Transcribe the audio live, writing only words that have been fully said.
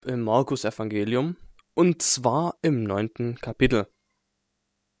im Markus-Evangelium, und zwar im 9. Kapitel.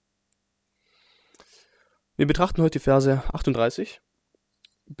 Wir betrachten heute die Verse 38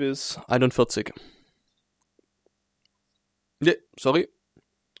 bis 41. Ne, sorry.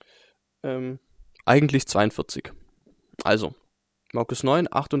 Eigentlich 42. Also, Markus 9,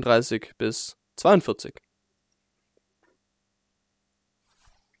 38 bis 42.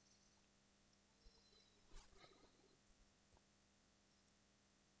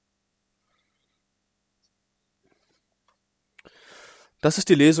 Das ist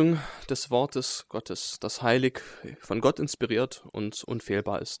die Lesung des Wortes Gottes, das heilig von Gott inspiriert und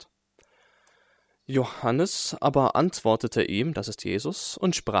unfehlbar ist. Johannes aber antwortete ihm, das ist Jesus,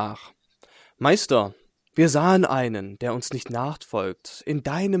 und sprach: Meister, wir sahen einen, der uns nicht nachfolgt, in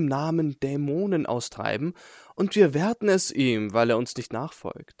deinem Namen Dämonen austreiben, und wir wehrten es ihm, weil er uns nicht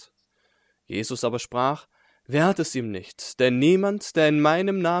nachfolgt. Jesus aber sprach: Wehrt es ihm nicht, denn niemand, der in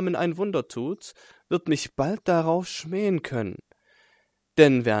meinem Namen ein Wunder tut, wird mich bald darauf schmähen können.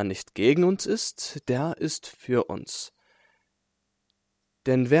 Denn wer nicht gegen uns ist, der ist für uns.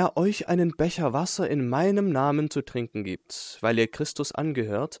 Denn wer euch einen Becher Wasser in meinem Namen zu trinken gibt, weil ihr Christus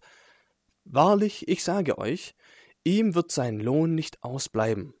angehört, wahrlich, ich sage euch, ihm wird sein Lohn nicht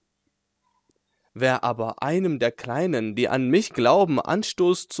ausbleiben. Wer aber einem der Kleinen, die an mich glauben,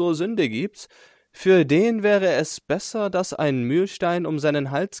 Anstoß zur Sünde gibt, für den wäre es besser, dass ein Mühlstein um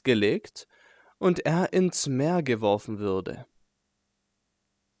seinen Hals gelegt und er ins Meer geworfen würde.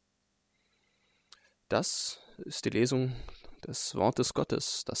 Das ist die Lesung des Wortes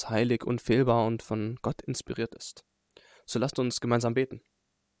Gottes, das heilig, unfehlbar und von Gott inspiriert ist. So lasst uns gemeinsam beten.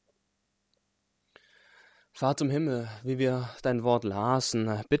 Vater im Himmel, wie wir dein Wort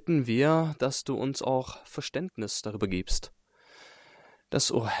lasen, bitten wir, dass du uns auch Verständnis darüber gibst.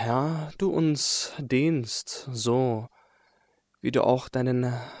 Dass, o Herr, du uns dienst, so wie du auch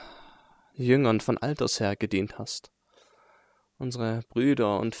deinen Jüngern von alters her gedient hast. Unsere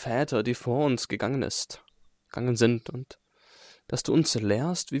Brüder und Väter, die vor uns gegangen sind, und dass du uns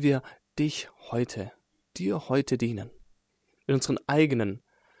lehrst, wie wir dir heute dienen, in unseren eigenen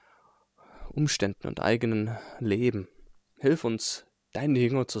Umständen und eigenen Leben. Hilf uns, deine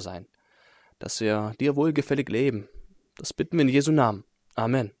Jünger zu sein, dass wir dir wohlgefällig leben. Das bitten wir in Jesu Namen.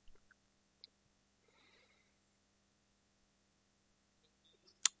 Amen.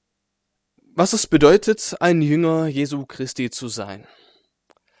 Was es bedeutet, ein Jünger Jesu Christi zu sein.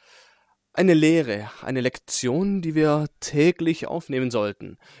 Eine Lehre, eine Lektion, die wir täglich aufnehmen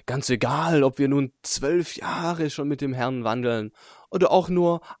sollten. Ganz egal, ob wir nun 12 Jahre schon mit dem Herrn wandeln oder auch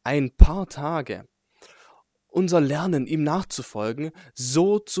nur ein paar Tage. Unser Lernen, ihm nachzufolgen,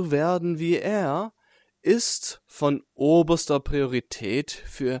 so zu werden wie er, ist von oberster Priorität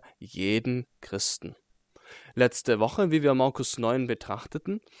für jeden Christen. Letzte Woche, wie wir Markus 9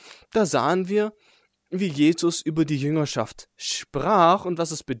 betrachteten, da sahen wir, wie Jesus über die Jüngerschaft sprach und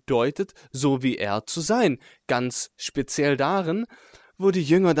was es bedeutet, so wie er zu sein. Ganz speziell darin, wo die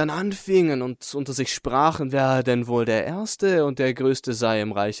Jünger dann anfingen und unter sich sprachen, wer denn wohl der Erste und der Größte sei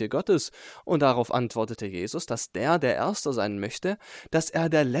im Reiche Gottes. Und darauf antwortete Jesus, dass der Erste sein möchte, dass er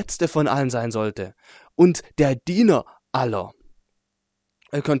der Letzte von allen sein sollte und der Diener aller.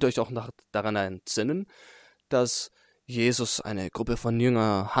 Ihr könnt euch auch daran entsinnen, dass Jesus eine Gruppe von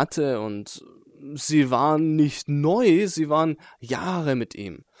Jüngern hatte und sie waren nicht neu, sie waren Jahre mit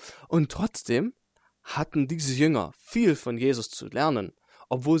ihm. Und trotzdem hatten diese Jünger viel von Jesus zu lernen,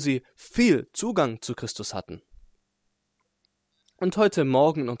 obwohl sie viel Zugang zu Christus hatten. Und heute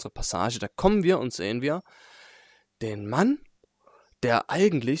Morgen in unserer Passage, da kommen wir und sehen wir den Mann, der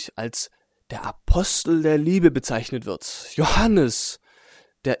eigentlich als der Apostel der Liebe bezeichnet wird. Johannes,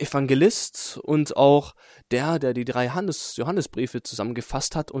 der Evangelist und auch der die 3 Johannesbriefe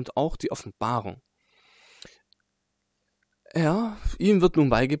zusammengefasst hat und auch die Offenbarung. Ja, ihm wird nun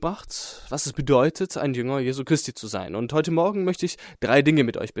beigebracht, was es bedeutet, ein Jünger Jesu Christi zu sein. Und heute Morgen möchte ich 3 Dinge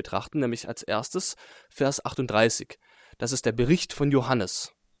mit euch betrachten, nämlich als erstes Vers 38. Das ist der Bericht von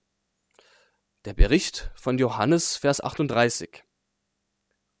Johannes. Der Bericht von Johannes, Vers 38.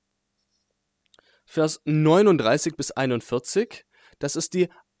 Vers 39 bis 41. Das ist die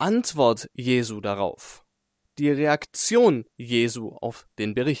Antwort Jesu darauf, die Reaktion Jesu auf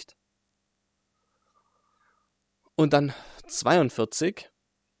den Bericht. Und dann 42,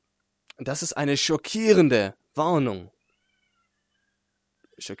 das ist eine schockierende Warnung.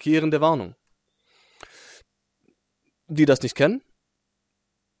 Schockierende Warnung. Die das nicht kennen,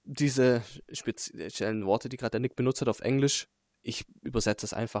 diese speziellen Worte, die gerade der Nick benutzt hat auf Englisch, ich übersetze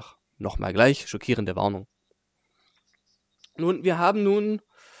es einfach nochmal gleich, schockierende Warnung. Nun, wir haben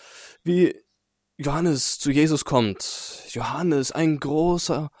wie Johannes zu Jesus kommt. Johannes, ein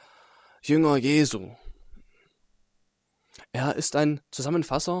großer Jünger Jesu. Er ist ein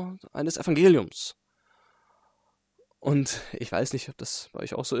Zusammenfasser eines Evangeliums. Und ich weiß nicht, ob das bei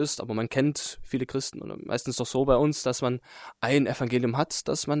euch auch so ist, aber man kennt viele Christen, oder meistens doch so bei uns, dass man ein Evangelium hat,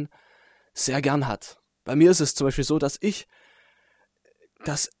 das man sehr gern hat. Bei mir ist es zum Beispiel so, dass ich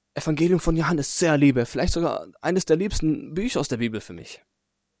das Evangelium von Johannes sehr liebe, vielleicht sogar eines der liebsten Bücher aus der Bibel für mich.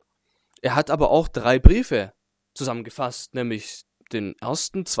 Er hat aber auch 3 Briefe zusammengefasst, nämlich den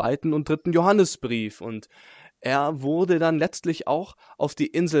 1., 2. und 3. Johannesbrief. Und er wurde dann letztlich auch auf die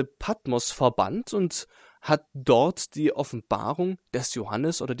Insel Patmos verbannt und hat dort die Offenbarung des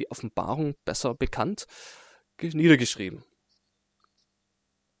Johannes oder die Offenbarung besser bekannt niedergeschrieben.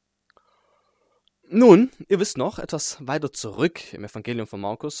 Nun, ihr wisst noch, etwas weiter zurück im Evangelium von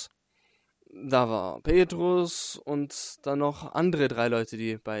Markus, da war Petrus und dann noch andere 3 Leute,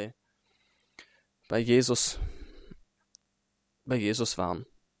 die bei Jesus waren.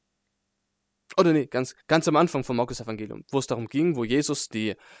 Oder nee, ganz am Anfang vom Markus Evangelium, wo es darum ging, wo Jesus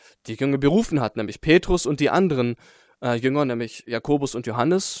die Jünger berufen hat, nämlich Petrus und die anderen Jünger, nämlich Jakobus und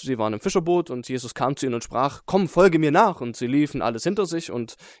Johannes. Sie waren im Fischerboot und Jesus kam zu ihnen und sprach, komm, folge mir nach. Und sie liefen alles hinter sich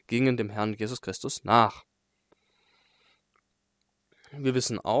und gingen dem Herrn Jesus Christus nach. Wir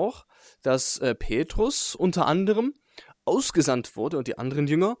wissen auch, dass Petrus unter anderem ausgesandt wurde und die anderen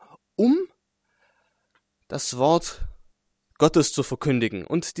Jünger, um das Wort Gottes zu verkündigen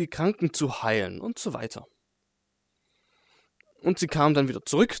und die Kranken zu heilen und so weiter. Und sie kamen dann wieder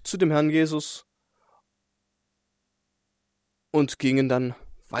zurück zu dem Herrn Jesus und gingen dann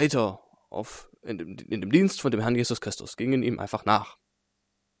weiter in dem Dienst von dem Herrn Jesus Christus, gingen ihm einfach nach.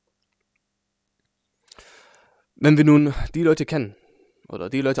 Wenn wir nun die Leute kennen oder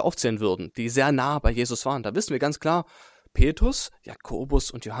die Leute aufzählen würden, die sehr nah bei Jesus waren, da wissen wir ganz klar, Petrus, Jakobus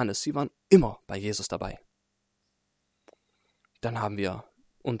und Johannes, sie waren immer bei Jesus dabei. Dann haben wir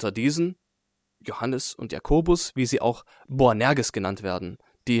unter diesen Johannes und Jakobus, wie sie auch Boanerges genannt werden,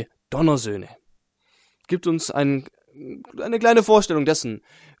 die Donnersöhne. Gibt uns eine kleine Vorstellung dessen,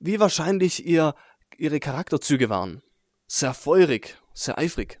 wie wahrscheinlich ihre Charakterzüge waren. Sehr feurig, sehr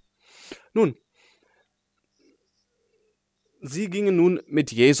eifrig. Nun, sie gingen nun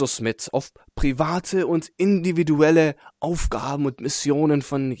mit Jesus mit auf private und individuelle Aufgaben und Missionen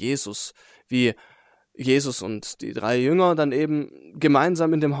von Jesus, wie Jesus und die 3 Jünger dann eben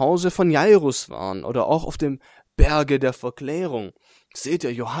gemeinsam in dem Hause von Jairus waren oder auch auf dem Berge der Verklärung. Seht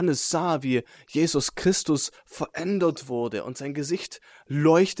ihr, Johannes sah, wie Jesus Christus verändert wurde und sein Gesicht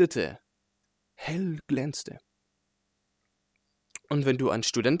leuchtete, hell glänzte. Und wenn du ein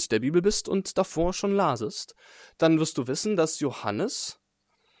Student der Bibel bist und davor schon lasest, dann wirst du wissen, dass Johannes,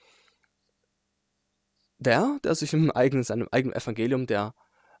 der sich seinem eigenen Evangelium der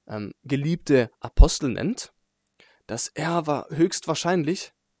geliebte Apostel nennt, dass er war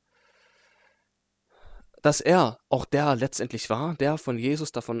höchstwahrscheinlich, dass er auch der letztendlich war, der von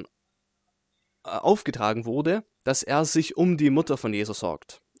Jesus davon aufgetragen wurde, dass er sich um die Mutter von Jesus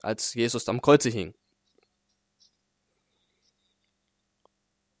sorgt, als Jesus am Kreuze hing.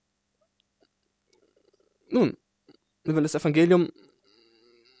 Nun, wenn man das Evangelium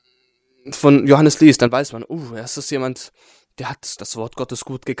von Johannes liest, dann weiß man, er ist jemand, der hat das Wort Gottes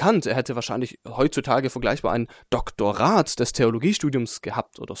gut gekannt. Er hätte wahrscheinlich heutzutage vergleichbar ein Doktorat des Theologiestudiums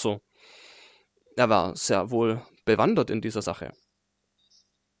gehabt oder so. Er war sehr wohl bewandert in dieser Sache.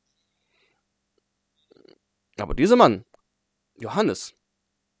 Aber dieser Mann, Johannes,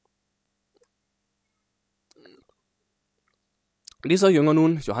 dieser Jünger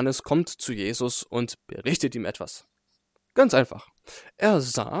nun, Johannes, kommt zu Jesus und berichtet ihm etwas. Ganz einfach. Er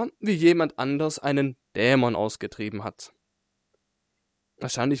sah, wie jemand anders einen Dämon ausgetrieben hat.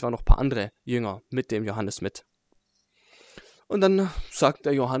 Wahrscheinlich waren noch ein paar andere Jünger mit dem Johannes mit. Und dann sagt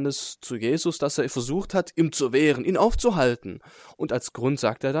der Johannes zu Jesus, dass er versucht hat, ihm zu wehren, ihn aufzuhalten. Und als Grund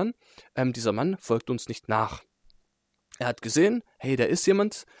sagt er dann, dieser Mann folgt uns nicht nach. Er hat gesehen, hey, da ist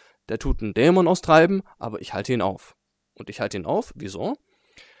jemand, der tut einen Dämon austreiben, aber ich halte ihn auf. Und ich halte ihn auf, wieso?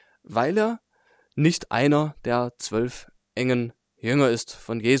 Weil er nicht einer der 12 engen Jünger ist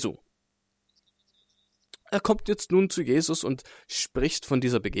von Jesu. Er kommt jetzt nun zu Jesus und spricht von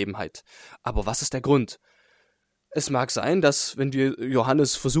dieser Begebenheit. Aber was ist der Grund? Es mag sein, dass, wenn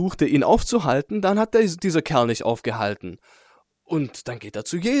Johannes versuchte, ihn aufzuhalten, dann hat dieser Kerl nicht aufgehalten. Und dann geht er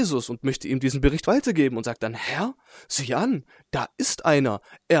zu Jesus und möchte ihm diesen Bericht weitergeben und sagt dann, Herr, sieh an, da ist einer.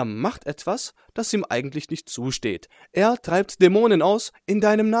 Er macht etwas, das ihm eigentlich nicht zusteht. Er treibt Dämonen aus in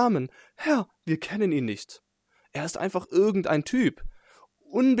deinem Namen. Herr, wir kennen ihn nicht. Er ist einfach irgendein Typ.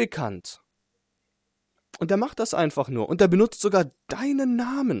 Unbekannt. Und er macht das einfach nur. Und er benutzt sogar deinen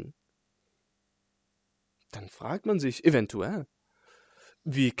Namen. Dann fragt man sich eventuell,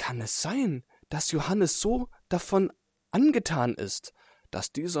 wie kann es sein, dass Johannes so davon angetan ist,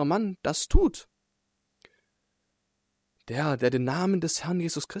 dass dieser Mann das tut? Der den Namen des Herrn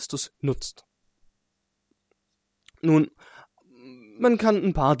Jesus Christus nutzt. Nun, man kann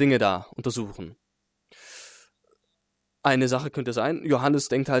ein paar Dinge da untersuchen. Eine Sache könnte sein, Johannes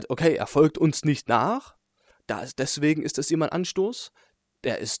denkt halt, okay, er folgt uns nicht nach, deswegen ist es ihm ein Anstoß.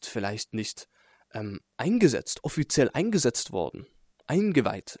 Der ist vielleicht nicht offiziell eingesetzt worden,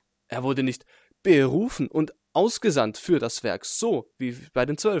 eingeweiht. Er wurde nicht berufen und ausgesandt für das Werk, so wie bei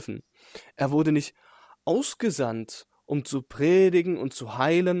den 12. Er wurde nicht ausgesandt, um zu predigen und zu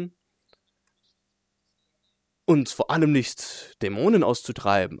heilen und vor allem nicht Dämonen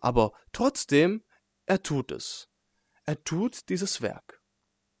auszutreiben, aber trotzdem, er tut es. Er tut dieses Werk.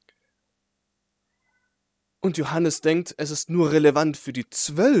 Und Johannes denkt, es ist nur relevant für die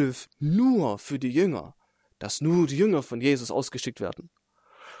 12, nur für die Jünger, dass nur die Jünger von Jesus ausgeschickt werden.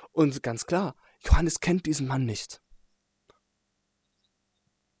 Und ganz klar, Johannes kennt diesen Mann nicht.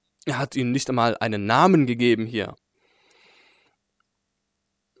 Er hat ihnen nicht einmal einen Namen gegeben hier.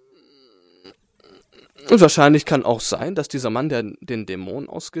 Und wahrscheinlich kann auch sein, dass dieser Mann, der den Dämon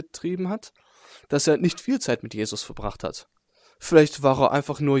ausgetrieben hat, dass er nicht viel Zeit mit Jesus verbracht hat. Vielleicht war er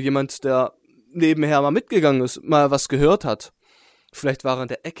einfach nur jemand, der nebenher mal mitgegangen ist, mal was gehört hat. Vielleicht war er in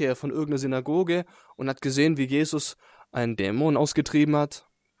der Ecke von irgendeiner Synagoge und hat gesehen, wie Jesus einen Dämon ausgetrieben hat.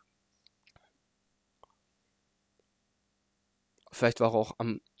 Vielleicht war er auch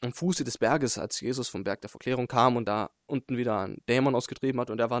am Fuße des Berges, als Jesus vom Berg der Verklärung kam und da unten wieder einen Dämon ausgetrieben hat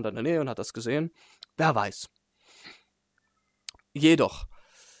und er war in der Nähe und hat das gesehen. Wer weiß. Jedoch,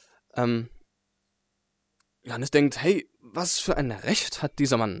 Johannes denkt, hey, was für ein Recht hat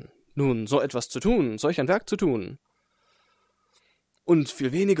dieser Mann, nun so etwas zu tun, solch ein Werk zu tun? Und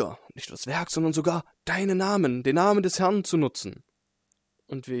viel weniger, nicht nur das Werk, sondern sogar deinen Namen, den Namen des Herrn zu nutzen.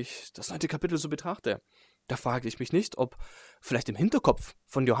 Und wie ich das 9. Kapitel so betrachte, da frage ich mich nicht, ob vielleicht im Hinterkopf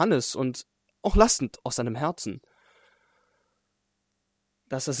von Johannes und auch lastend aus seinem Herzen,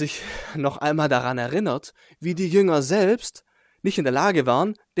 dass er sich noch einmal daran erinnert, wie die Jünger selbst nicht in der Lage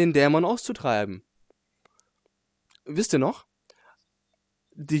waren, den Dämon auszutreiben. Wisst ihr noch?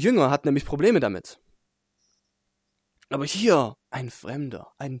 Die Jünger hatten nämlich Probleme damit. Aber hier ein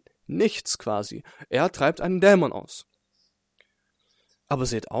Fremder, ein Nichts quasi, er treibt einen Dämon aus. Aber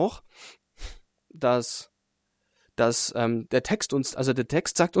seht auch, dass der Text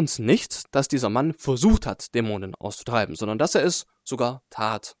sagt uns nicht, dass dieser Mann versucht hat, Dämonen auszutreiben, sondern dass er es sogar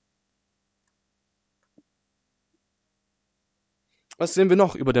tat. Was sehen wir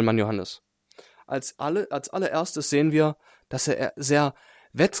noch über den Mann Johannes? Als allererstes sehen wir, dass er sehr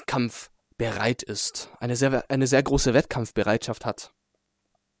wettkampfbereit ist, eine sehr große Wettkampfbereitschaft hat.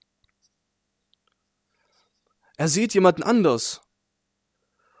 Er sieht jemanden anders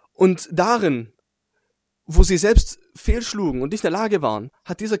und darin, wo sie selbst fehlschlugen und nicht in der Lage waren,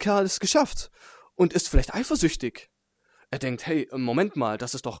 hat dieser Kerl es geschafft und ist vielleicht eifersüchtig. Er denkt, hey, Moment mal,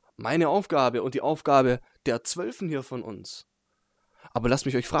 das ist doch meine Aufgabe und die Aufgabe der 12 hier von uns. Aber lasst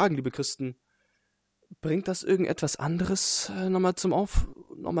mich euch fragen, liebe Christen, bringt das irgendetwas anderes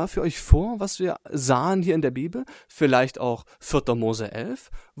nochmal für euch vor, was wir sahen hier in der Bibel? Vielleicht auch 4. Mose 11,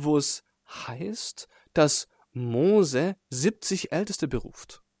 wo es heißt, dass Mose 70 Älteste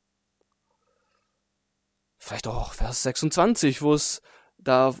beruft. Vielleicht auch Vers 26, wo es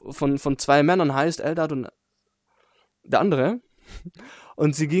da von 2 Männern heißt, Eldad und der andere.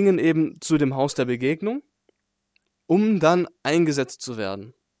 Und sie gingen eben zu dem Haus der Begegnung, um dann eingesetzt zu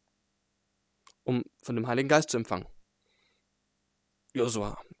werden, um von dem Heiligen Geist zu empfangen.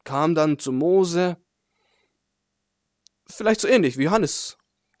 Josua kam dann zu Mose, vielleicht so ähnlich wie Johannes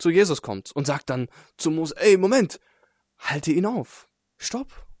zu Jesus kommt und sagt dann zu Mose, ey, Moment, halte ihn auf,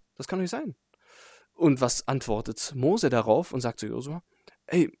 stopp, das kann nicht sein. Und was antwortet Mose darauf und sagt zu Josua,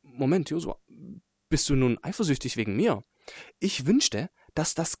 ey, Moment, Josua, bist du nun eifersüchtig wegen mir? Ich wünschte,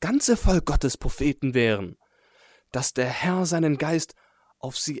 dass das ganze Volk Gottes Propheten wären, dass der Herr seinen Geist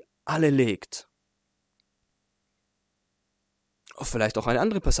auf sie alle legt. Vielleicht auch eine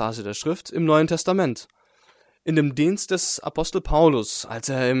andere Passage der Schrift im Neuen Testament. In dem Dienst des Apostel Paulus, als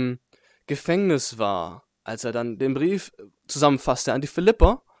er im Gefängnis war, als er dann den Brief zusammenfasste an die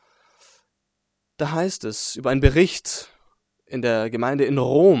Philipper, da heißt es über einen Bericht in der Gemeinde in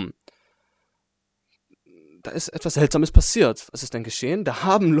Rom. Da ist etwas Seltsames passiert. Was ist denn geschehen? Da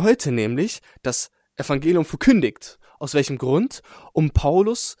haben Leute nämlich das Evangelium verkündigt. Aus welchem Grund? Um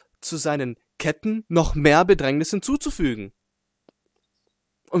Paulus zu seinen Ketten noch mehr Bedrängnis hinzuzufügen.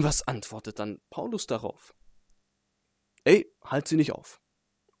 Und was antwortet dann Paulus darauf? Ey, halt sie nicht auf.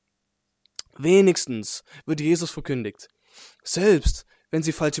 Wenigstens wird Jesus verkündigt. Selbst wenn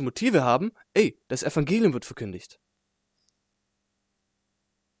sie falsche Motive haben, das Evangelium wird verkündigt.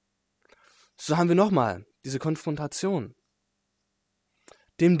 So haben wir nochmal diese Konfrontation.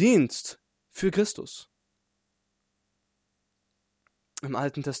 Dem Dienst für Christus. Im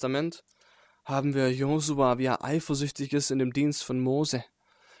Alten Testament haben wir Josua, wie er eifersüchtig ist in dem Dienst von Mose.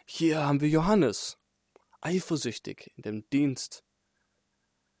 Hier haben wir Johannes, eifersüchtig in dem Dienst.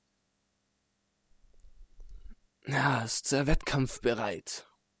 Ja, ist sehr wettkampfbereit,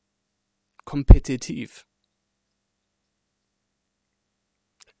 kompetitiv.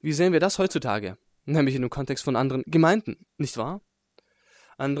 Wie sehen wir das heutzutage? Nämlich in dem Kontext von anderen Gemeinden, nicht wahr?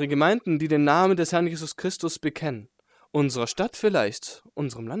 Andere Gemeinden, die den Namen des Herrn Jesus Christus bekennen. Unserer Stadt vielleicht,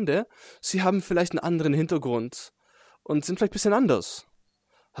 unserem Lande, sie haben vielleicht einen anderen Hintergrund und sind vielleicht ein bisschen anders.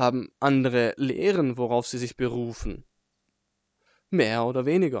 Haben andere Lehren, worauf sie sich berufen. Mehr oder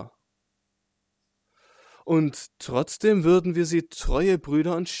weniger. Und trotzdem würden wir sie treue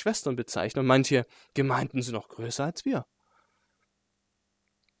Brüder und Schwestern bezeichnen. Und manche Gemeinden sind noch größer als wir.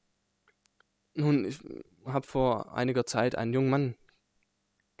 Nun, ich habe vor einiger Zeit einen jungen Mann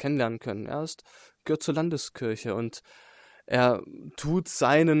kennenlernen können. Gehört zur Landeskirche und er tut in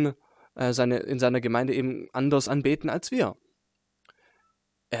seiner Gemeinde eben anders anbeten als wir.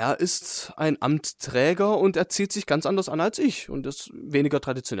 Er ist ein Amtsträger und er zieht sich ganz anders an als ich und ist weniger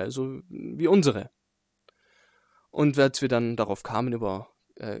traditionell, so wie unsere. Und als wir dann darauf kamen, über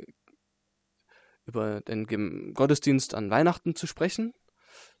den Gottesdienst an Weihnachten zu sprechen,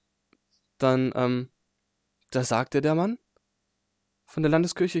 dann da sagte der Mann von der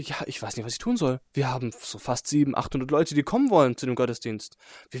Landeskirche, ja, ich weiß nicht, was ich tun soll. Wir haben so fast 700, 800 Leute, die kommen wollen zu dem Gottesdienst.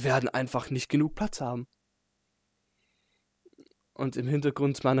 Wir werden einfach nicht genug Platz haben. Und im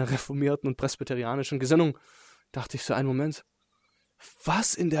Hintergrund meiner reformierten und presbyterianischen Gesinnung dachte ich für einen Moment,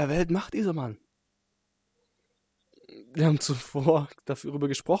 was in der Welt macht dieser Mann? Wir haben zuvor darüber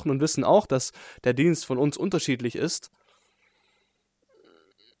gesprochen und wissen auch, dass der Dienst von uns unterschiedlich ist.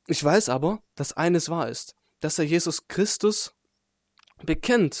 Ich weiß aber, dass eines wahr ist, dass er Jesus Christus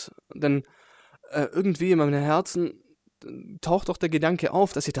bekennt, denn irgendwie in meinem Herzen taucht doch der Gedanke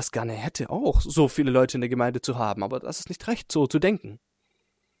auf, dass ich das gerne hätte, auch so viele Leute in der Gemeinde zu haben, aber das ist nicht recht, so zu denken.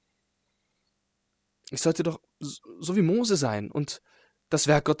 Ich sollte doch so wie Mose sein und das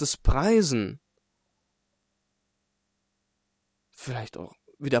Werk Gottes preisen. Vielleicht auch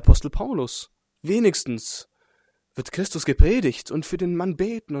wie der Apostel Paulus. Wenigstens wird Christus gepredigt und für den Mann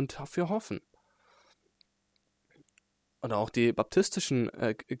beten und dafür hoffen. Oder auch die baptistischen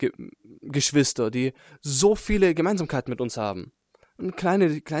Geschwister, die so viele Gemeinsamkeiten mit uns haben. Und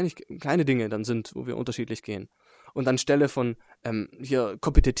kleine Dinge dann sind, wo wir unterschiedlich gehen. Und anstelle von hier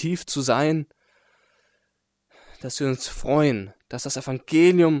kompetitiv zu sein, dass wir uns freuen, dass das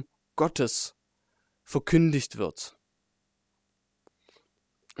Evangelium Gottes verkündigt wird.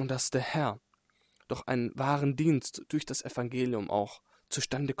 Und dass der Herr doch einen wahren Dienst durch das Evangelium auch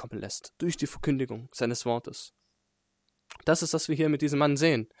zustande kommen lässt, durch die Verkündigung seines Wortes. Das ist, was wir hier mit diesem Mann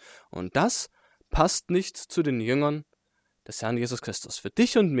sehen. Und das passt nicht zu den Jüngern des Herrn Jesus Christus. Für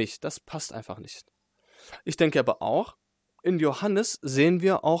dich und mich, das passt einfach nicht. Ich denke aber auch, in Johannes sehen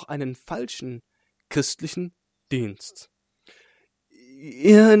wir auch einen falschen christlichen Dienst.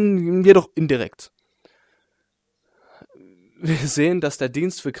 Jedoch indirekt. Wir sehen, dass der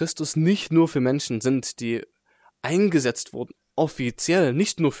Dienst für Christus nicht nur für Menschen sind, die eingesetzt wurden, offiziell,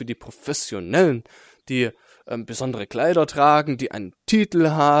 nicht nur für die Professionellen, die besondere Kleider tragen, die einen Titel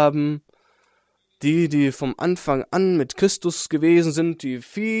haben, die vom Anfang an mit Christus gewesen sind, die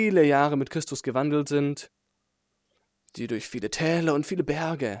viele Jahre mit Christus gewandelt sind, die durch viele Täler und viele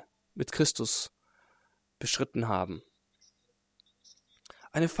Berge mit Christus beschritten haben.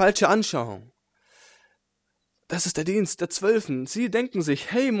 Eine falsche Anschauung. Das ist der Dienst der Zwölfen. Sie denken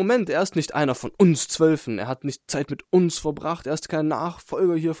sich, hey, Moment, er ist nicht einer von uns Zwölfen. Er hat nicht Zeit mit uns verbracht. Er ist kein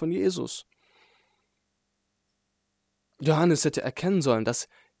Nachfolger hier von Jesus. Johannes hätte erkennen sollen, dass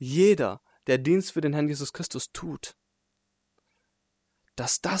jeder, der Dienst für den Herrn Jesus Christus tut,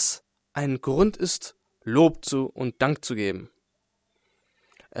 dass das ein Grund ist, Lob zu und Dank zu geben.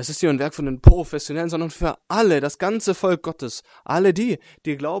 Es ist hier ein Werk von den Professionellen, sondern für alle, das ganze Volk Gottes, alle die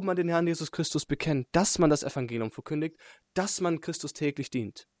Glauben an den Herrn Jesus Christus bekennen, dass man das Evangelium verkündigt, dass man Christus täglich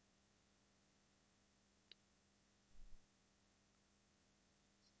dient.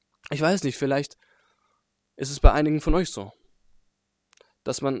 Ich weiß nicht, vielleicht ist es bei einigen von euch so,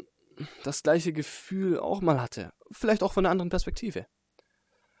 dass man das gleiche Gefühl auch mal hatte, vielleicht auch von einer anderen Perspektive.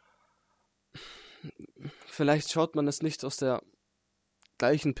 Vielleicht schaut man es nicht aus der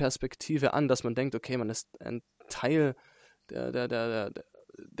gleichen Perspektive an, dass man denkt, okay, man ist ein Teil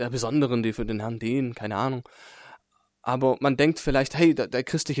der Besonderen, die für den Herrn dienen, keine Ahnung. Aber man denkt vielleicht, hey, der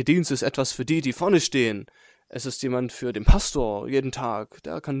christliche Dienst ist etwas für die vorne stehen. Es ist jemand für den Pastor jeden Tag,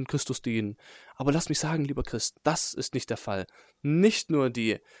 der kann Christus dienen. Aber lass mich sagen, lieber Christ, das ist nicht der Fall. Nicht nur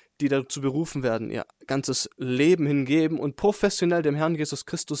die dazu berufen werden, ihr ganzes Leben hingeben und professionell dem Herrn Jesus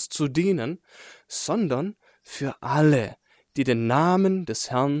Christus zu dienen, sondern für alle, die den Namen des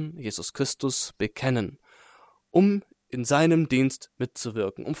Herrn Jesus Christus bekennen, um in seinem Dienst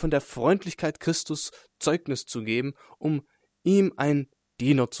mitzuwirken, um von der Freundlichkeit Christus Zeugnis zu geben, um ihm ein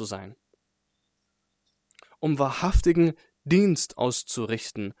Diener zu sein, um wahrhaftigen Dienst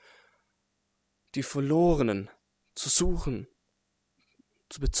auszurichten, die Verlorenen zu suchen,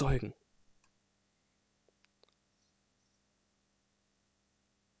 zu bezeugen.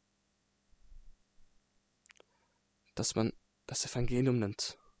 Dass man das Evangelium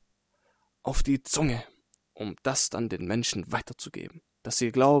nimmt auf die Zunge, um das dann den Menschen weiterzugeben, dass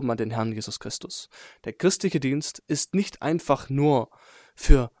sie glauben an den Herrn Jesus Christus. Der christliche Dienst ist nicht einfach nur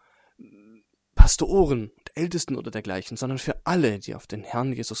für Pastoren und Ältesten oder dergleichen, sondern für alle, die auf den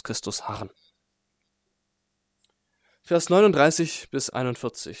Herrn Jesus Christus harren. Vers 39 bis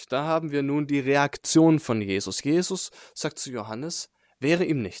 41, da haben wir nun die Reaktion von Jesus. Jesus sagt zu Johannes, wehre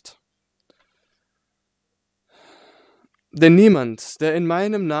ihm nicht. Denn niemand, der in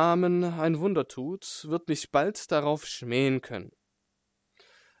meinem Namen ein Wunder tut, wird mich bald darauf schmähen können.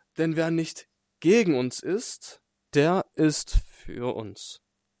 Denn wer nicht gegen uns ist, der ist für uns.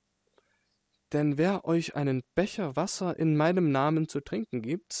 Denn wer euch einen Becher Wasser in meinem Namen zu trinken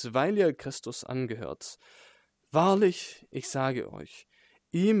gibt, weil ihr Christus angehört, wahrlich, ich sage euch,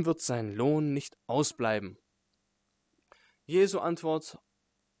 ihm wird sein Lohn nicht ausbleiben. Jesu Antwort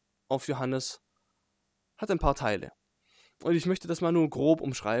auf Johannes hat ein paar Teile. Und ich möchte das mal nur grob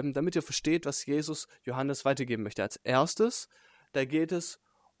umschreiben, damit ihr versteht, was Jesus Johannes weitergeben möchte. Als erstes, da geht es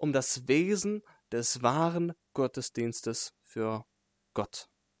um das Wesen des wahren Gottesdienstes für Gott.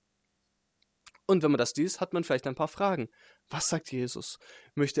 Und wenn man das liest, hat man vielleicht ein paar Fragen. Was sagt Jesus?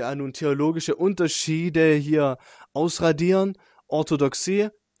 Möchte er nun theologische Unterschiede hier ausradieren? Orthodoxie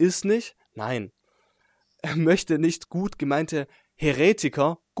ist nicht? Nein. Er möchte nicht gut gemeinte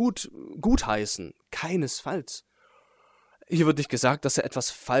Heretiker gutheißen. Keinesfalls. Hier wird nicht gesagt, dass er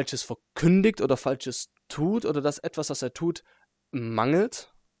etwas Falsches verkündigt oder Falsches tut oder dass etwas, was er tut,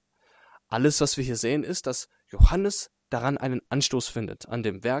 mangelt. Alles, was wir hier sehen, ist, dass Johannes daran einen Anstoß findet, an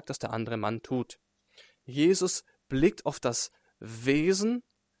dem Werk, das der andere Mann tut. Jesus blickt auf das Wesen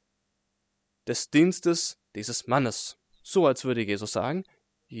des Dienstes dieses Mannes. So als würde Jesus sagen,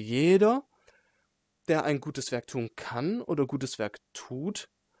 jeder, der ein gutes Werk tun kann oder gutes Werk tut,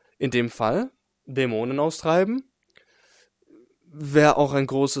 in dem Fall Dämonen austreiben, wer auch ein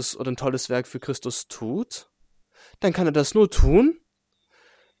großes oder ein tolles Werk für Christus tut, dann kann er das nur tun,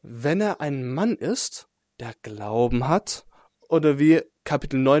 wenn er ein Mann ist, der Glauben hat oder wie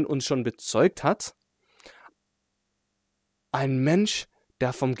Kapitel 9 uns schon bezeugt hat, ein Mensch,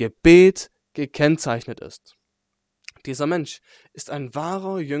 der vom Gebet gekennzeichnet ist. Dieser Mensch ist ein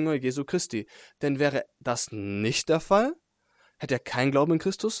wahrer Jünger Jesu Christi, denn wäre das nicht der Fall, hätte er keinen Glauben in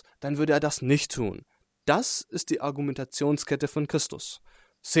Christus, dann würde er das nicht tun. Das ist die Argumentationskette von Christus.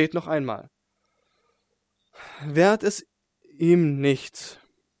 Seht noch einmal. Wehrt es ihm nicht.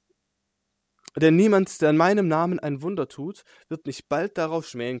 Denn niemand, der in meinem Namen ein Wunder tut, wird mich bald darauf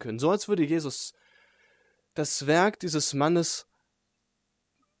schmähen können. So als würde Jesus das Werk dieses Mannes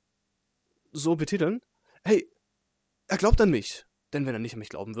so betiteln, hey, er glaubt an mich. Denn wenn er nicht an mich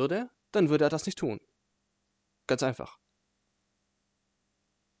glauben würde, dann würde er das nicht tun. Ganz einfach.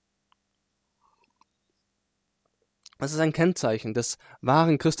 Das ist ein Kennzeichen des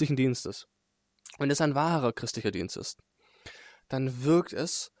wahren christlichen Dienstes. Wenn es ein wahrer christlicher Dienst ist, dann wirkt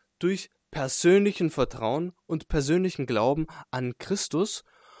es durch persönlichen Vertrauen und persönlichen Glauben an Christus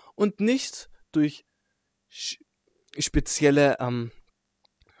und nicht durch spezielle,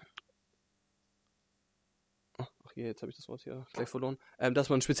 jetzt habe ich das Wort hier gleich verloren, dass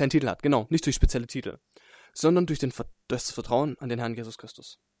man einen speziellen Titel hat. Genau, nicht durch spezielle Titel, sondern durch das Vertrauen an den Herrn Jesus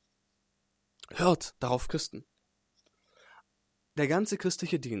Christus. Hört darauf, Christen. Der ganze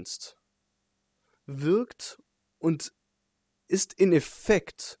christliche Dienst wirkt und ist in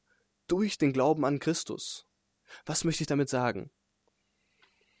Effekt durch den Glauben an Christus. Was möchte ich damit sagen?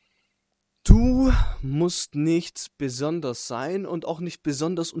 Du musst nicht besonders sein und auch nicht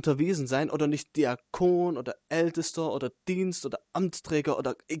besonders unterwiesen sein oder nicht Diakon oder Ältester oder Dienst oder Amtsträger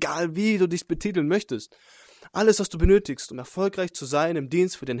oder egal wie du dich betiteln möchtest. Alles, was du benötigst, um erfolgreich zu sein im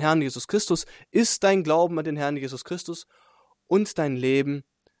Dienst für den Herrn Jesus Christus, ist dein Glauben an den Herrn Jesus Christus und dein Leben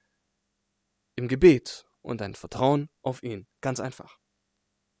im Gebet und dein Vertrauen auf ihn. Ganz einfach.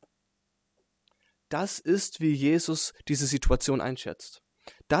 Das ist, wie Jesus diese Situation einschätzt.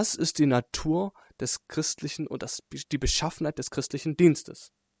 Das ist die Natur des christlichen und die Beschaffenheit des christlichen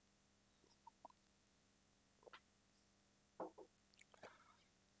Dienstes.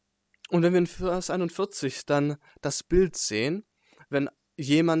 Und wenn wir in Vers 41 dann das Bild sehen, wenn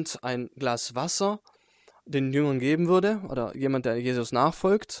jemand ein Glas Wasser den Jüngern geben würde oder jemand, der Jesus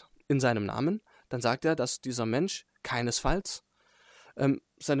nachfolgt, in seinem Namen, dann sagt er, dass dieser Mensch keinesfalls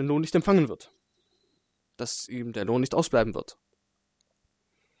seinen Lohn nicht empfangen wird. Dass ihm der Lohn nicht ausbleiben wird.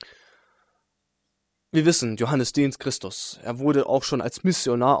 Wir wissen, Johannes dient Christus. Er wurde auch schon als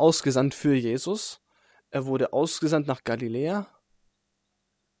Missionar ausgesandt für Jesus. Er wurde ausgesandt nach Galiläa.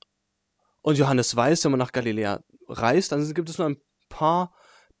 Und Johannes weiß, wenn man nach Galiläa reist, dann gibt es nur ein paar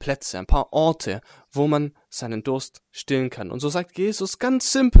Plätze, ein paar Orte, wo man seinen Durst stillen kann. Und so sagt Jesus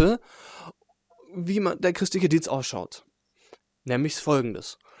ganz simpel, wie der christliche Dienst ausschaut. Nämlich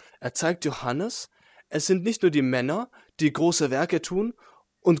Folgendes. Er zeigt Johannes, es sind nicht nur die Männer, die große Werke tun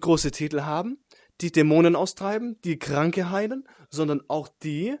und große Titel haben, die Dämonen austreiben, die Kranke heilen, sondern auch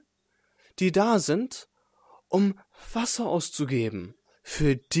die da sind, um Wasser auszugeben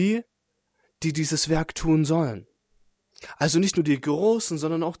für die dieses Werk tun sollen. Also nicht nur die Großen,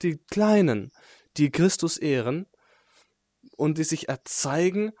 sondern auch die Kleinen, die Christus ehren und die sich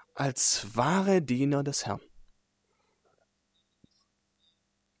erzeigen als wahre Diener des Herrn.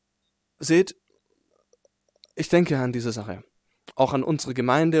 Seht, ich denke an diese Sache. Auch an unsere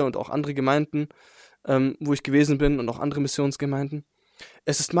Gemeinde und auch andere Gemeinden, wo ich gewesen bin und auch andere Missionsgemeinden.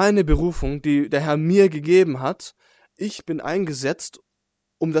 Es ist meine Berufung, die der Herr mir gegeben hat. Ich bin eingesetzt,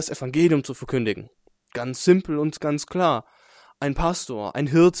 um das Evangelium zu verkündigen. Ganz simpel und ganz klar. Ein Pastor, ein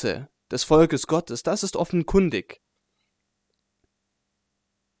Hirte des Volkes Gottes, das ist offenkundig.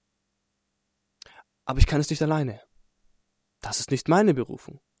 Aber ich kann es nicht alleine. Das ist nicht meine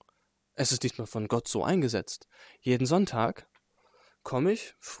Berufung. Es ist nicht nur von Gott so eingesetzt. Jeden Sonntag komme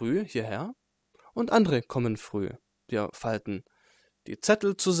ich früh hierher und andere kommen früh. Wir falten die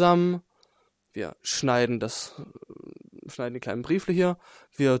Zettel zusammen, wir schneiden die kleinen Briefle hier,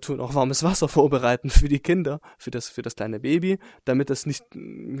 wir tun auch warmes Wasser vorbereiten für die Kinder, für das kleine Baby, damit es nicht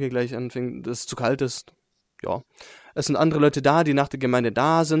hier gleich anfängt, dass es zu kalt ist. Ja, es sind andere Leute da, die nach der Gemeinde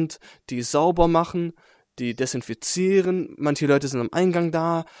da sind, die sauber machen, die desinfizieren. Manche Leute sind am Eingang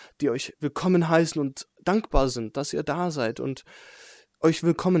da, die euch willkommen heißen und dankbar sind, dass ihr da seid und euch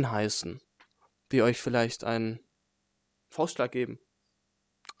willkommen heißen, die euch vielleicht einen Faustschlag geben.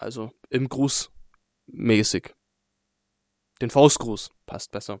 Also im Gruß mäßig. Den Faustgruß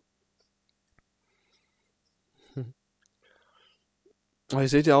passt besser. Aber ihr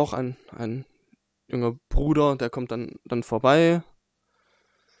seht ja auch, ein junger Bruder, der kommt dann vorbei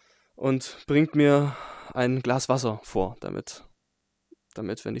und bringt mir ein Glas Wasser vor, damit,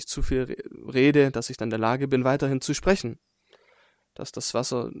 wenn ich zu viel rede, dass ich dann in der Lage bin, weiterhin zu sprechen. Dass das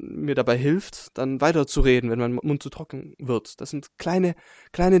Wasser mir dabei hilft, dann weiterzureden, wenn mein Mund zu trocken wird. Das sind kleine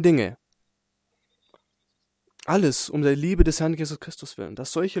Dinge. Alles um der Liebe des Herrn Jesus Christus willen,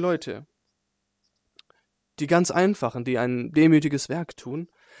 dass solche Leute, die ganz einfachen, die ein demütiges Werk tun,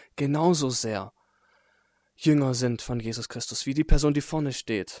 genauso sehr Jünger sind von Jesus Christus, wie die Person, die vorne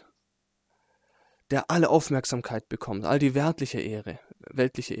steht, der alle Aufmerksamkeit bekommt, all die weltliche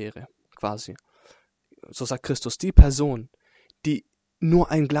Ehre quasi. So sagt Christus, die Person, die nur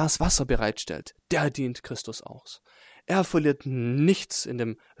ein Glas Wasser bereitstellt, der dient Christus aus. Er verliert nichts in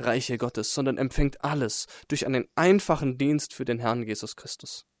dem Reiche Gottes, sondern empfängt alles durch einen einfachen Dienst für den Herrn Jesus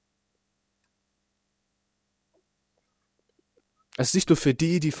Christus. Es ist nicht nur für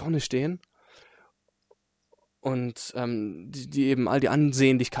die vorne stehen und die eben all die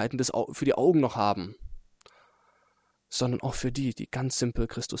Ansehnlichkeiten für die Augen noch haben, sondern auch für die ganz simpel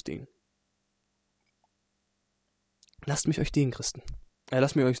Christus dienen. Lasst mich euch dienen, Christen.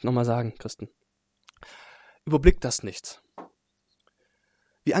 Lasst mich euch nochmal sagen, Christen. Überblickt das nicht.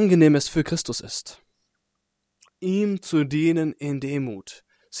 Wie angenehm es für Christus ist, ihm zu dienen in Demut,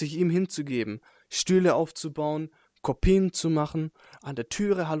 sich ihm hinzugeben, Stühle aufzubauen, Kopien zu machen, an der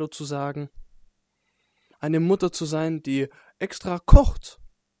Türe Hallo zu sagen, eine Mutter zu sein, die extra kocht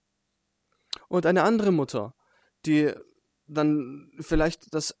und eine andere Mutter, die dann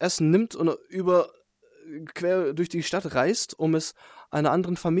vielleicht das Essen nimmt und quer durch die Stadt reist, um es einer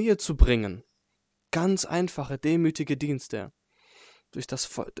anderen Familie zu bringen. Ganz einfache, demütige Dienste, durch das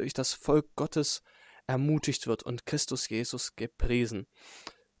Volk Gottes ermutigt wird und Christus Jesus gepriesen.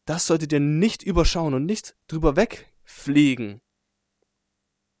 Das solltet ihr nicht überschauen und nicht drüber wegfliegen.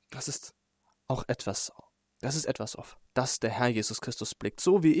 Das ist etwas, auf das der Herr Jesus Christus blickt.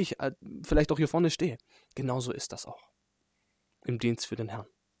 So wie ich vielleicht auch hier vorne stehe. Genauso ist das auch im Dienst für den Herrn.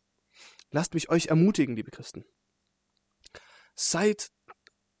 Lasst mich euch ermutigen, liebe Christen. Seid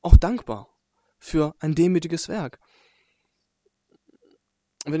auch dankbar für ein demütiges Werk.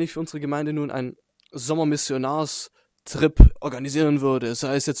 Wenn ich für unsere Gemeinde nun einen Sommermissionarstrip organisieren würde,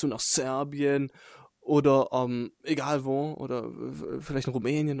 sei es jetzt nun nach Serbien oder egal wo, oder vielleicht in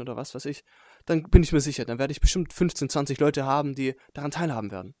Rumänien oder was weiß ich, dann bin ich mir sicher, dann werde ich bestimmt 15, 20 Leute haben, die daran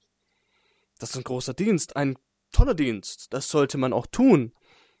teilhaben werden. Das ist ein großer Dienst, ein toller Dienst, das sollte man auch tun.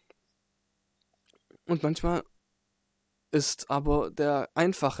 Und manchmal ist aber der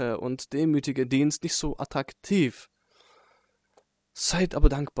einfache und demütige Dienst nicht so attraktiv. Seid aber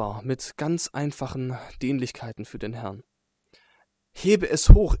dankbar mit ganz einfachen Dienlichkeiten für den Herrn. Hebe es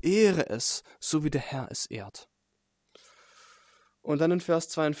hoch, ehre es, so wie der Herr es ehrt. Und dann in Vers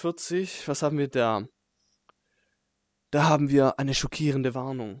 42, was haben wir da? Da haben wir eine schockierende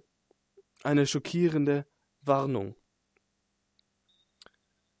Warnung. Eine schockierende Warnung.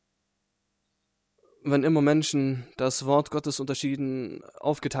 Wenn immer Menschen das Wort Gottes unterschieden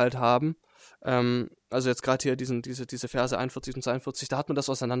aufgeteilt haben, also jetzt gerade hier diese Verse 41 und 42, da hat man das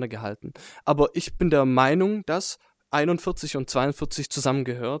auseinandergehalten. Aber ich bin der Meinung, dass 41 und 42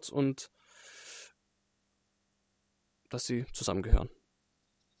 zusammengehört und dass sie zusammengehören.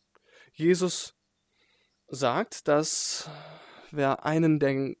 Jesus sagt, dass wer einen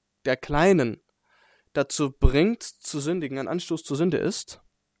der Kleinen dazu bringt, zu sündigen, ein Anstoß zur Sünde ist,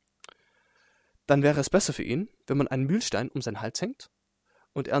 dann wäre es besser für ihn, wenn man einen Mühlstein um seinen Hals hängt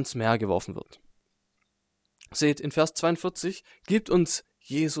und er ins Meer geworfen wird. Seht, in Vers 42 gibt uns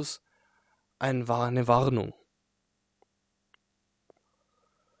Jesus eine Warnung.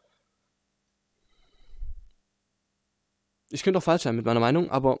 Ich könnte auch falsch sein mit meiner Meinung,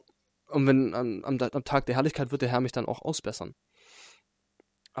 aber am Tag der Herrlichkeit wird der Herr mich dann auch ausbessern.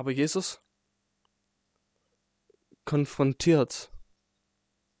 Aber Jesus konfrontiert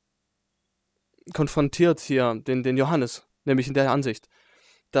hier den Johannes, nämlich in der Ansicht,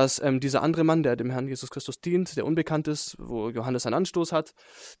 dass dieser andere Mann, der dem Herrn Jesus Christus dient, der unbekannt ist, wo Johannes einen Anstoß hat,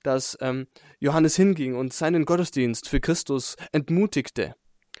 dass Johannes hinging und seinen Gottesdienst für Christus entmutigte,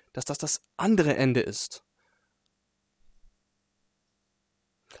 dass das andere Ende ist.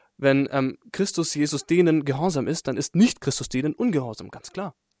 Wenn Christus Jesus dienen gehorsam ist, dann ist nicht Christus dienen ungehorsam, ganz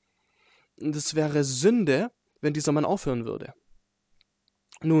klar. Und es wäre Sünde, wenn dieser Mann aufhören würde.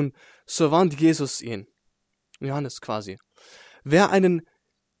 Nun, so warnt Jesus ihn, Johannes quasi. Wer einen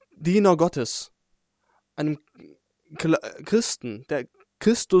Diener Gottes, einem Christen, der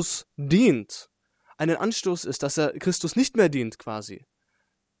Christus dient, einen Anstoß ist, dass er Christus nicht mehr dient quasi,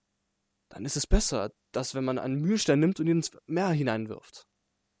 dann ist es besser, dass wenn man einen Mühlstein nimmt und ihn ins Meer hineinwirft.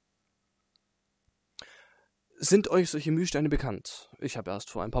 Sind euch solche Mühlsteine bekannt? Ich habe erst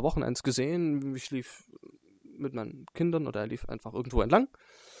vor ein paar Wochen eins gesehen. Ich lief mit meinen Kindern oder er lief einfach irgendwo entlang.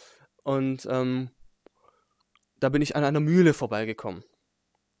 Und da bin ich an einer Mühle vorbeigekommen.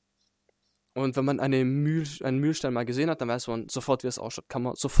 Und wenn man einen Mühlstein mal gesehen hat, dann weiß man sofort, wie es ausschaut. Kann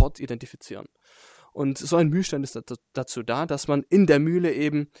man sofort identifizieren. Und so ein Mühlstein ist dazu da, dass man in der Mühle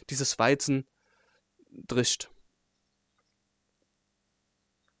eben dieses Weizen drischt.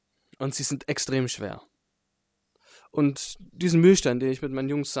 Und sie sind extrem schwer. Und diesen Mühlstein, den ich mit meinen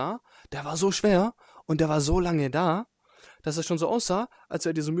Jungs sah, der war so schwer und der war so lange da, dass es schon so aussah, als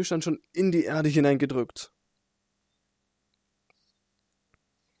wäre dieser Mühlstein schon in die Erde hineingedrückt.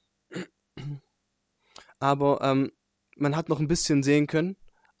 Aber man hat noch ein bisschen sehen können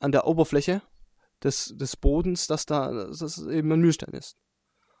an der Oberfläche des Bodens, dass das eben ein Mühlstein ist.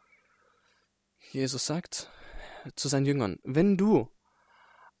 Jesus sagt zu seinen Jüngern, wenn du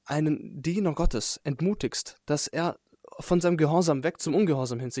einen Diener Gottes entmutigst, dass er von seinem Gehorsam weg zum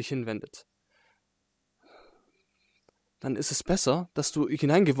Ungehorsam sich hinwendet, dann ist es besser, dass du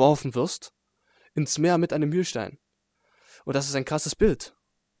hineingeworfen wirst ins Meer mit einem Mühlstein. Und das ist ein krasses Bild.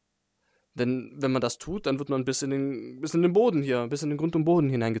 Denn wenn man das tut, dann wird man bis in den Boden hier, bis in den Grund und Boden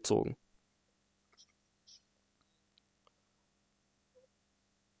hineingezogen.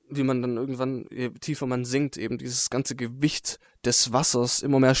 Wie man dann irgendwann, je tiefer man sinkt, eben dieses ganze Gewicht des Wassers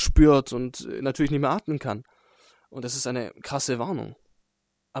immer mehr spürt und natürlich nicht mehr atmen kann. Und das ist eine krasse Warnung.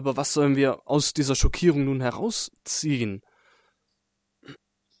 Aber was sollen wir aus dieser Schockierung nun herausziehen?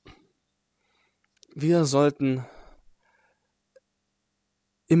 Wir sollten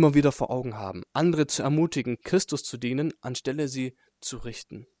immer wieder vor Augen haben, andere zu ermutigen, Christus zu dienen, anstelle sie zu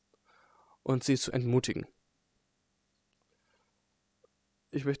richten und sie zu entmutigen.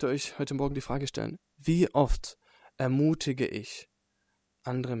 Ich möchte euch heute Morgen die Frage stellen, wie oft ermutige ich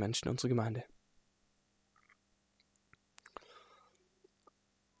andere Menschen in unserer Gemeinde?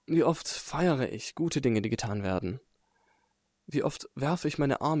 Wie oft feiere ich gute Dinge, die getan werden? Wie oft werfe ich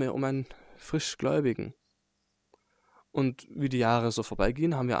meine Arme um ein Frischgläubigen. Und wie die Jahre so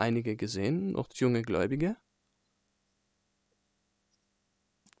vorbeigehen, haben wir einige gesehen, auch junge Gläubige.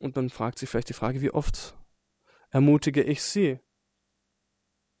 Und man fragt sich vielleicht die Frage, wie oft ermutige ich sie?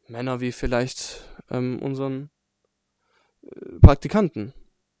 Männer wie vielleicht unseren Praktikanten.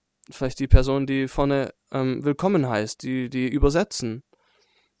 Vielleicht die Person, die vorne willkommen heißt, die übersetzen.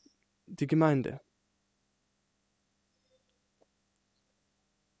 Die Gemeinde.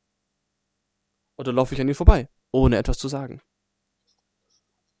 Oder laufe ich an ihr vorbei, ohne etwas zu sagen?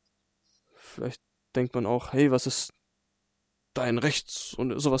 Vielleicht denkt man auch, hey, was ist dein Recht,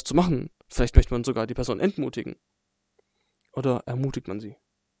 sowas zu machen? Vielleicht möchte man sogar die Person entmutigen. Oder ermutigt man sie?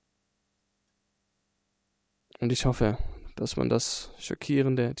 Und ich hoffe, dass man die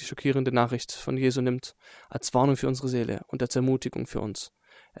schockierende Nachricht von Jesu nimmt, als Warnung für unsere Seele und als Ermutigung für uns,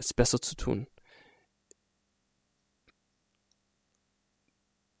 es besser zu tun.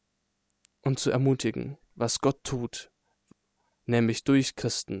 Und zu ermutigen, was Gott tut, nämlich durch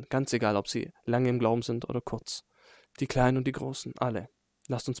Christen, ganz egal, ob sie lange im Glauben sind oder kurz, die Kleinen und die Großen, alle.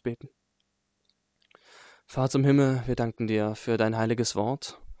 Lasst uns beten. Vater im Himmel, wir danken dir für dein heiliges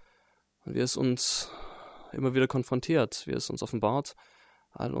Wort und wie es uns immer wieder konfrontiert, wie es uns offenbart,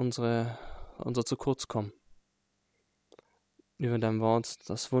 all unser zu kurz kommen. Wie wir in deinem Wort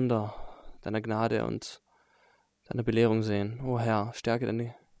das Wunder deiner Gnade und deiner Belehrung sehen. O Herr, stärke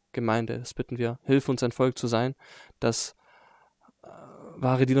deine Gemeinde, das bitten wir. Hilf uns, ein Volk zu sein, das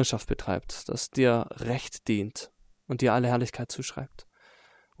wahre Dienerschaft betreibt, das dir Recht dient und dir alle Herrlichkeit zuschreibt.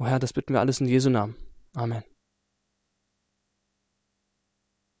 O Herr, das bitten wir alles in Jesu Namen. Amen.